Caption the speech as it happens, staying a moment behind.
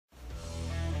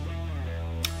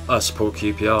I support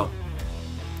QPR,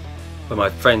 but my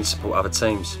friends support other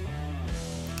teams.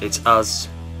 It's us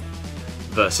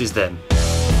versus them.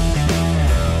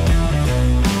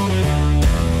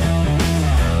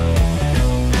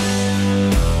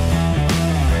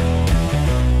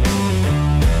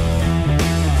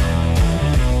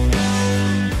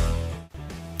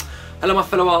 Hello my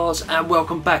fellow R's, and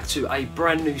welcome back to a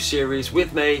brand new series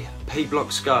with me,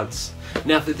 P-Block Scudze.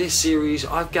 Now for this series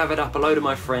I've gathered up a load of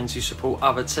my friends who support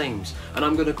other teams, and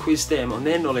I'm going to quiz them on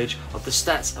their knowledge of the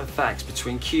stats and facts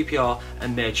between QPR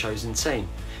and their chosen team.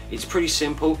 It's pretty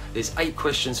simple. There's 8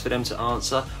 questions for them to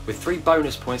answer with 3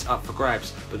 bonus points up for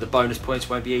grabs, but the bonus points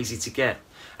won't be easy to get.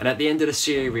 And at the end of the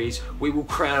series we will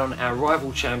crown our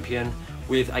rival champion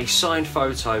with a signed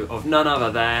photo of none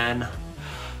other than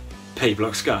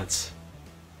P-Block Scudze.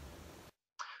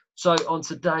 So on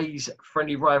today's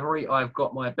friendly rivalry, I've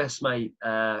got my best mate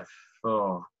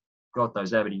for God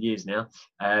knows how many years now.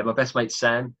 My best mate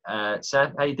Sam.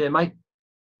 Sam, how you doing, mate?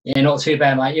 Yeah, not too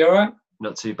bad, mate. You all right?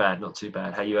 Not too bad, not too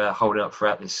bad. How you holding up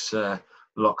throughout this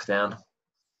lockdown?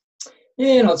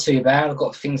 Yeah, not too bad. I've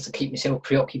got things to keep myself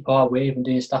preoccupied with and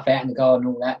doing stuff out in the garden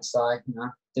and all that. So,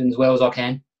 doing as well as I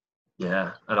can.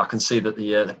 Yeah, and I can see that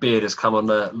the beard has come on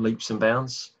leaps and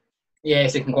bounds. Yeah,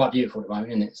 it's looking quite beautiful at the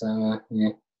moment, isn't it? So, yeah,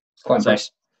 quite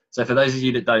impressed. So for those of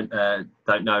you that don't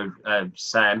know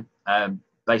Sam,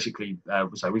 basically,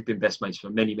 so we've been best mates for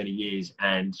many years,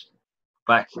 and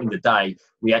back in the day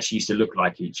we actually used to look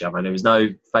like each other. There was no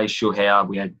facial hair.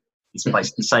 We had the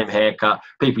same haircut.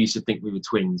 People used to think we were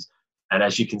twins, and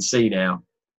as you can see now,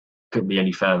 couldn't be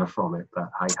any further from it.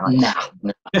 But hey. Nah.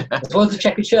 As well as the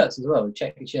checkered shirts as well. The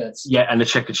checkered shirts. Yeah, and the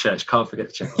checkered shirts. Can't forget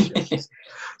the checkered shirts.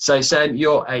 So Sam,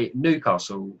 you're a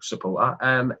Newcastle supporter.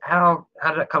 How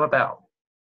did that come about?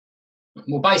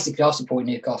 Well, basically, I've supported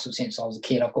Newcastle since I was a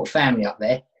kid. I've got family up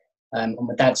there on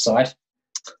my dad's side.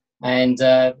 And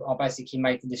I basically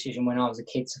made the decision when I was a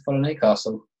kid to follow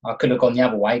Newcastle. I could have gone the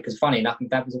other way because, funny enough, my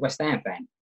dad was a West Ham fan,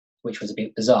 which was a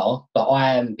bit bizarre. But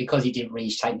because he didn't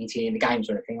really take me to any of the games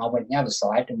or anything, I went the other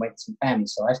side and went to the family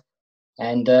side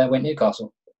and went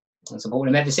Newcastle. And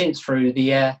supported him ever since through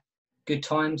the good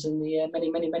times and the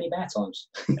many bad times.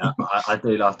 Yeah, I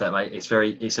do love that, mate. It's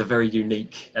a very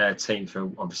unique team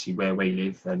for obviously where we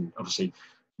live, and obviously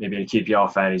maybe a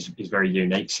QPR fan is very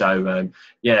unique. So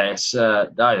yeah, it's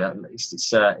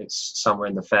somewhere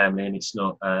in the family, and it's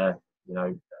not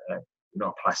not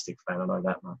a plastic fan. I know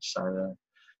that much. So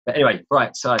but anyway,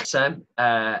 right. So Sam,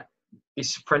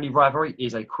 this friendly rivalry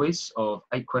is a quiz of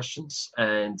 8 questions,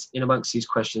 and in amongst these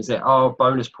questions there are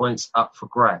bonus points up for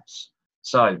grabs.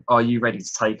 So, are you ready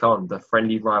to take on the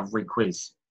friendly rivalry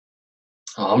quiz?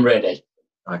 Oh, I'm ready.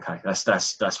 Okay, that's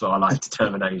what I like,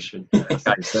 determination.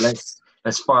 Okay, so let's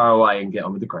fire away and get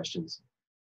on with the questions.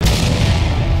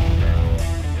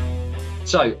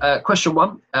 So, question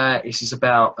 1. This is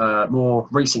about more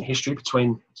recent history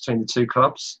between the two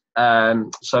clubs.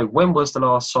 So, when was the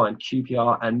last time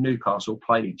QPR and Newcastle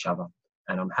played each other?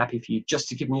 And I'm happy for you just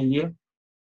to give me a year.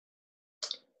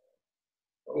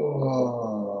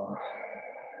 Oh,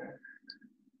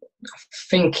 I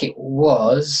think it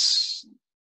would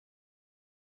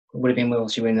have been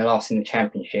obviously winning the last in the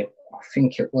Championship. I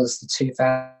think it was the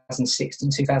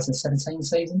 2016-2017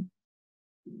 season.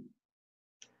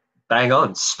 Bang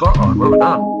on, spot on, well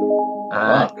done.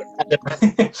 Wow.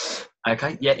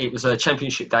 Okay, yeah, it was a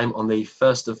Championship game on the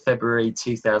 1st of February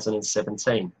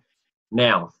 2017.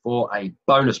 Now, for a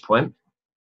bonus point,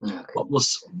 okay. What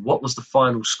was the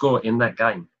final score in that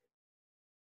game?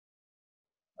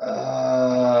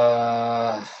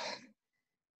 I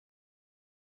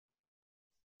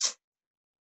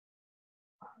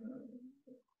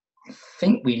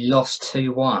think we lost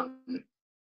 2-1.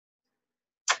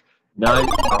 No,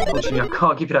 unfortunately, I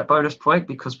can't give you that bonus point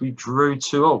because we drew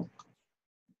 2-2.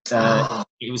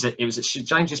 It was at St.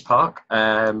 James's Park.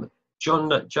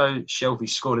 Joe Shelby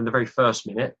scored in the very first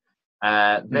minute.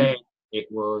 Then it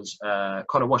was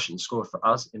Connor Washington scored for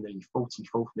us in the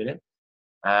 44th minute.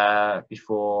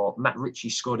 Before Matt Ritchie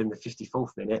scored in the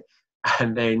 54th minute,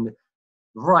 and then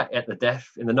right at the death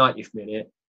in the 90th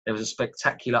minute, there was a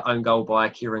spectacular own goal by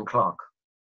Kieran Clark.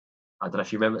 I don't know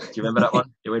if you remember. Do you remember that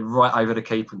one? It went right over the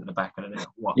keeper into the back of the net.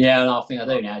 What? Yeah, I think I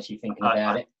do now. Actually thinking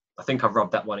about it, I think I've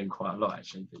rubbed that one in quite a lot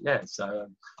actually. But yeah, so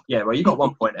yeah, well, you got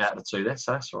 1 point out of the 2 there,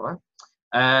 so that's all right.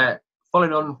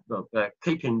 Following on,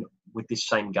 keeping with this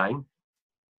same game.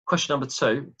 Question number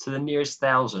 2, to the nearest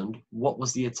 1,000, what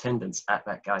was the attendance at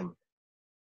that game?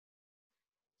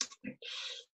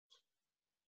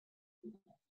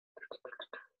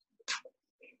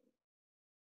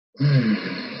 Let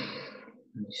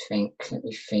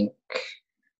me think.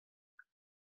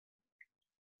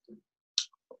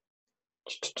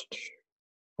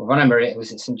 Well, I remember it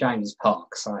was at St James's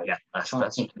Park, so Yeah, I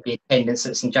think the attendance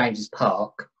at St James's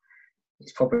Park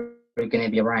is probably going to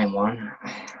be around one.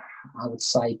 I would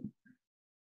say.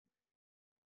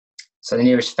 So the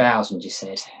nearest 1,000, you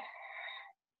said.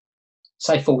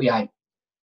 Say 48.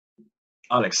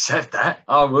 I'll accept that.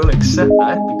 I will accept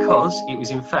that because it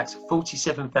was in fact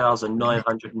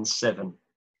 47,907.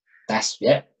 That is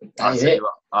it.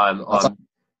 I'm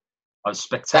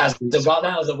spectacular.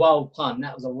 That was a wild pun.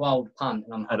 That was a wild pun.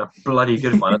 And a bloody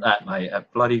good one at that, mate. A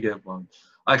bloody good one.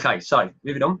 Okay, so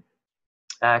moving on.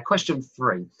 Question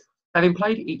 3. Having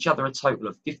played each other a total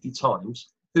of 50 times,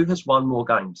 who has won more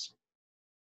games?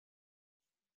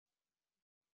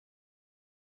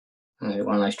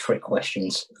 One of those trick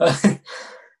questions. I'm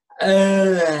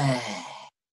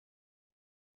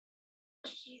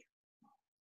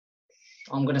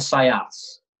going to say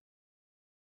us.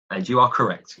 And you are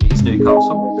correct. It's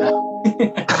Newcastle.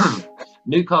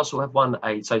 Newcastle have won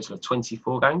a total of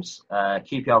 24 games.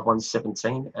 QPR have won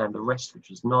 17, and the rest, which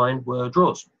was 9, were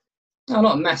draws. Oh,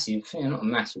 not a massive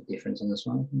difference on this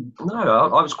one. No,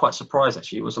 I was quite surprised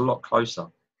actually. It was a lot closer.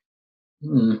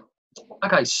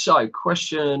 Okay, so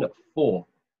question 4.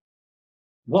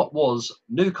 What was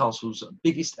Newcastle's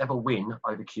biggest ever win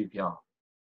over QPR?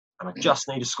 And I just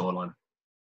need a scoreline.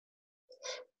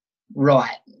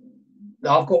 Right.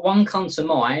 I've got one come to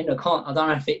mind. I don't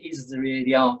know if it is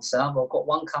the answer, but I've got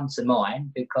one come to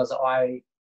mind because I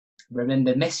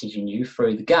remember messaging you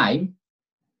through the game,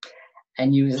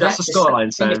 and you was just a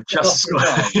scoreline, Sam. Just a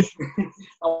scoreline.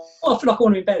 I feel like I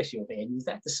want to embarrass you a bit. Is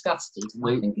that disgusting?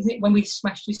 I think is it when we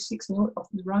smashed you 6-0 off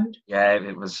the road? Yeah,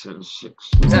 it was 6. Was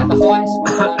that the highest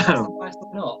one? Highest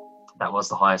or not? That was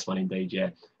the highest one indeed. Yeah.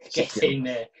 Get in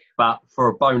there. But for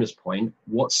a bonus point,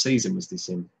 what season was this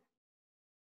in?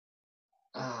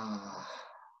 I'm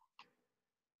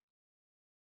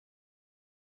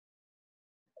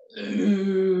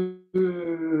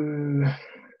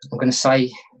going to say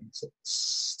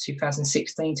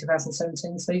 2016,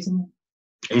 2017 season.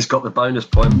 He's got the bonus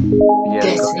point. Yeah,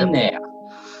 get in there.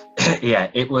 Yeah,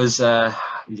 it was.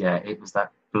 It was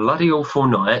that bloody awful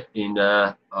night in.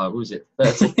 What was it?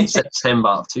 13th September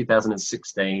of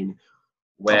 2016,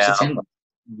 where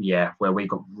where we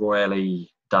got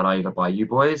royally done over by you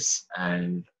boys,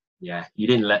 and yeah, you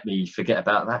didn't let me forget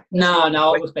about that. No,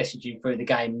 I was messaging you through the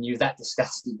game, and you were that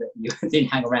disgusted that you didn't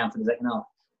hang around for the second half.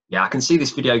 Yeah, I can see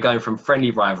this video going from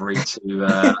friendly rivalry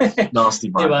to nasty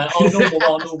rivalry.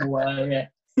 Normal, yeah.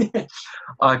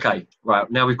 Okay,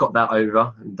 right, now we've got that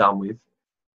over and done with.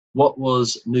 What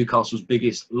was Newcastle's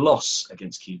biggest loss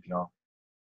against QPR?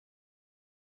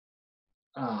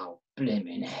 Oh,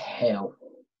 blimmin' hell.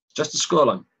 Just a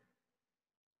scoreline.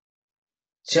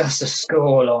 Just a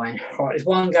scoreline. Right, there's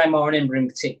one game I remember in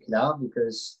particular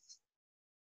because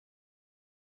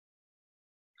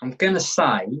I'm going to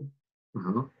say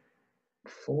 4-0.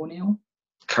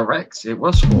 Correct. It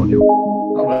was 4-0.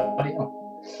 Oh, right.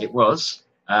 It was.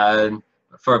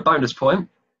 For a bonus point,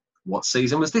 what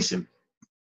season was this in?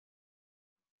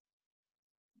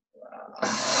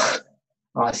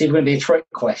 Right, it's either going to be a trick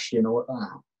question or.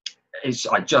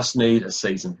 I just need a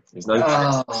season. There's no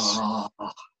tricks.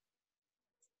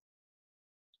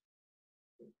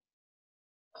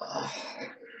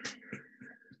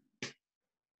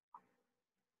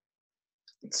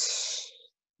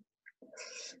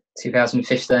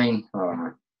 2015. All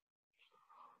right.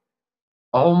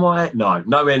 Oh my! No,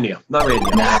 nowhere near.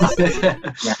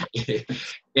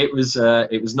 It was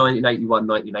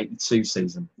 1981-1982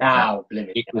 season. Oh,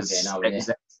 blimey. It was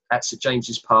at St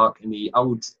James's Park in the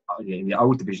old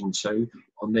Division 2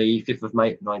 on the 5th of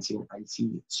May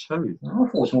 1982. I thought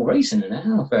it was more recent than that.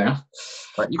 Oh, fair enough.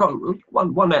 But you got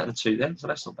one out of the 2 there, so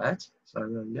that's not bad.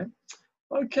 So yeah.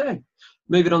 Okay.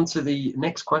 Moving on to the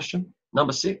next question,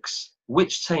 number 6.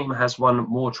 Which team has won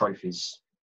more trophies?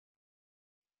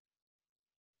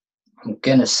 I'm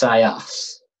gonna say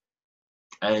us.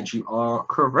 And you are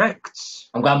correct.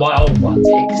 I'm going by old ones.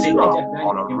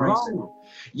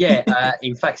 Yeah,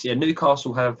 in fact,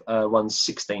 Newcastle have won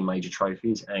 16 major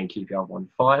trophies and QPR won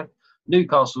 5.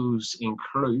 Newcastle's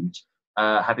include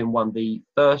having won the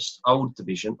old first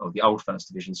division,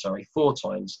 4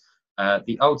 times,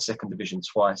 the old second division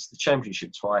twice, the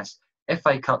championship twice,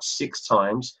 FA Cup 6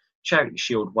 times, Charity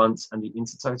Shield once, and the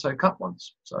Intertoto Cup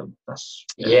once. So that's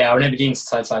I remember the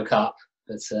Intertoto Cup,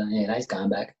 but that's going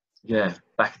back. Yeah,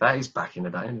 that is back in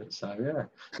the day, isn't it? So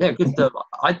yeah, good.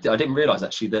 I didn't realise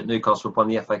actually that Newcastle won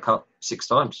the FA Cup 6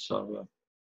 times. So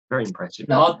very impressive.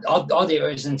 No, I didn't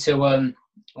realise until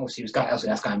obviously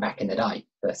that's going back in the day,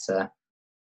 but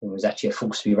it was actually a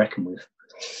force to be reckoned with.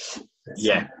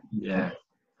 Yeah.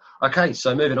 Okay,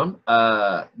 so moving on.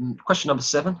 Question number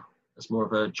 7. That's more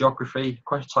of a geography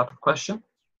type of question.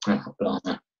 Oh,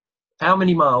 how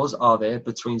many miles are there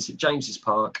between St James's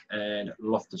Park and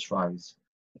Loftus Road?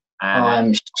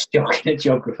 I'm shocking at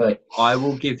geography. I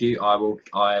will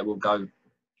go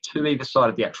to either side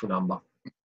of the actual number.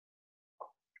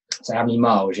 So how many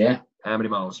miles, yeah? How many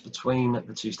miles between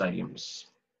the two stadiums?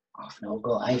 I've not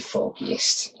got a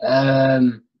foggiest.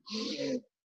 Try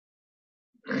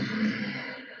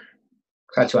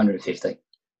 250.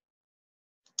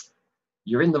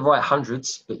 You're in the right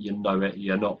hundreds, but you're not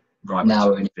right with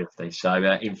No. 250. So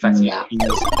in fact, it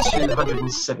is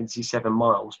 277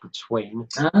 miles between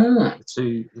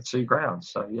the two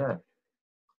grounds. So yeah,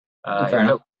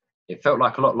 it felt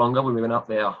like a lot longer when we went up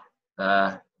there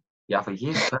the other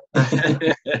year.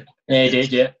 Yeah, it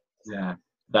did, yeah. Yeah,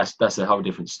 that's a whole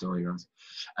different story, guys.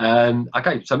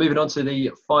 Okay, so moving on to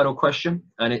the final question,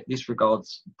 and this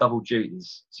regards double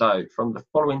duties. So from the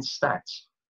following stats,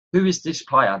 who is this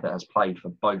player that has played for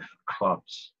both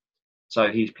clubs? So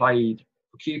he's played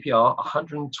for QPR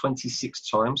 126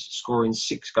 times, scoring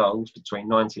 6 goals between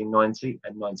 1990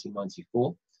 and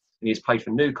 1994. And he's played for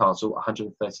Newcastle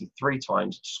 133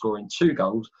 times, scoring 2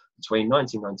 goals between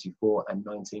 1994 and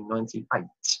 1998.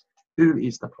 Who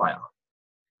is the player?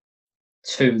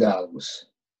 2 goals.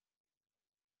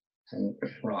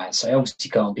 Right, so he obviously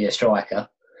can't be a striker.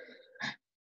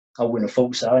 I wouldn't have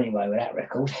thought so anyway with that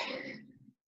record.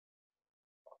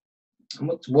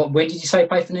 When did you say he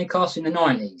played for Newcastle in the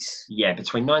 90s? Yeah,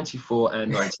 between 94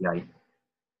 and 98.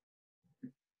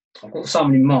 I've got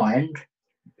someone in mind.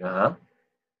 Uh-huh.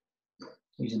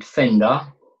 He's a defender.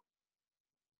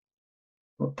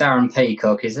 What, Darren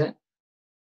Peacock, is it?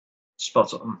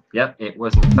 Spot on. Yep, it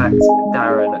was in fact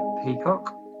Darren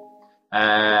Peacock.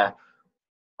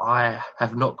 I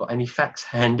have not got any facts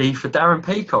handy for Darren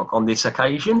Peacock on this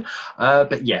occasion,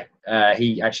 but yeah,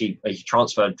 he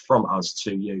transferred from us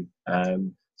to you.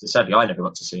 So sadly, I never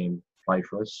got to see him play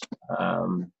for us.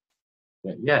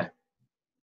 But yeah,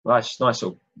 nice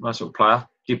little player.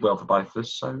 Did well for both of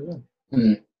us. So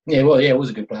yeah. Yeah, well, yeah, it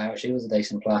was a good player. Actually, he was a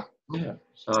decent player. Yeah.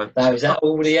 So is that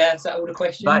all the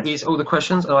questions? That is all the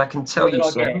questions, and I can tell you,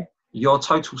 Sam, your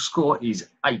total score is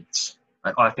 8.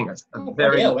 I think that's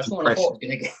very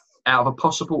impressive. Out of a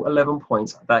possible 11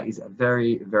 points, that is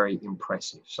very, very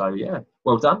impressive. So yeah,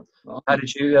 well done. How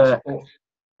did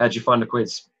you find the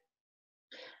quiz?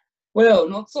 Well,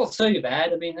 not too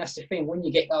bad. I mean, that's the thing. When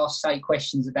you get asked, say,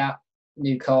 questions about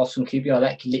Newcastle and QPR,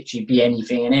 that could literally be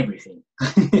anything and everything.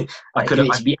 It could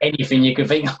literally be anything you could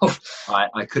think of.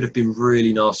 I could have been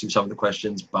really nasty with some of the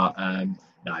questions, but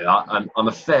no, I'm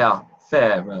a fair.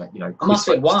 I must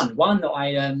say one that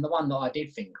I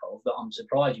did think of that I'm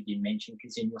surprised you didn't mention,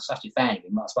 considering you're such a fan of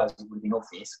him. I suppose it would have been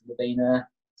obvious. Would have been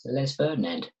Les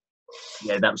Ferdinand.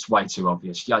 Yeah, that was way too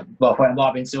obvious. Yeah, well, it might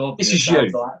have been too obvious. This is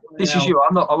you. This is you.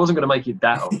 I wasn't going to make it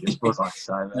that obvious, was I?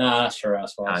 So no, that's true.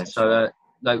 That's fine.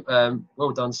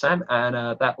 Well done, Sam. And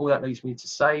all that leaves me to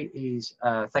say is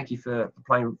thank you for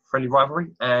playing Friendly Rivalry,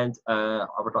 and I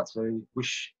would like to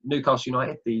wish Newcastle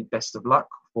United the best of luck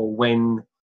for when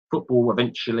football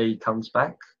eventually comes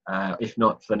back, if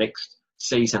not for the next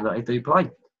season that they do play.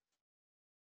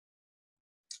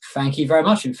 Thank you very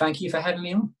much, and thank you for having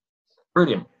me on.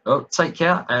 Brilliant. Well, take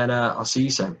care, and I'll see you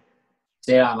soon.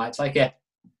 See you later, mate. Take care.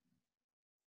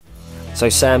 So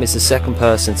Sam is the second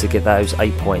person to get those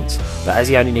 8 points, but as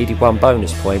he only needed 1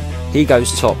 bonus point, he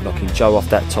goes top, knocking Joe off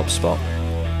that top spot.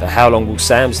 But how long will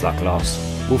Sam's luck last?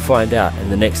 We'll find out in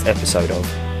the next episode of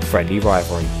Friendly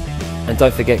Rivalry. And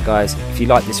don't forget, guys, if you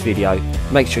like this video,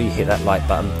 make sure you hit that like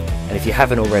button, and if you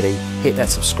haven't already, hit that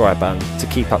subscribe button to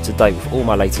keep up to date with all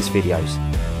my latest videos.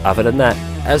 Other than that,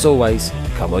 as always,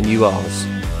 come on you R's.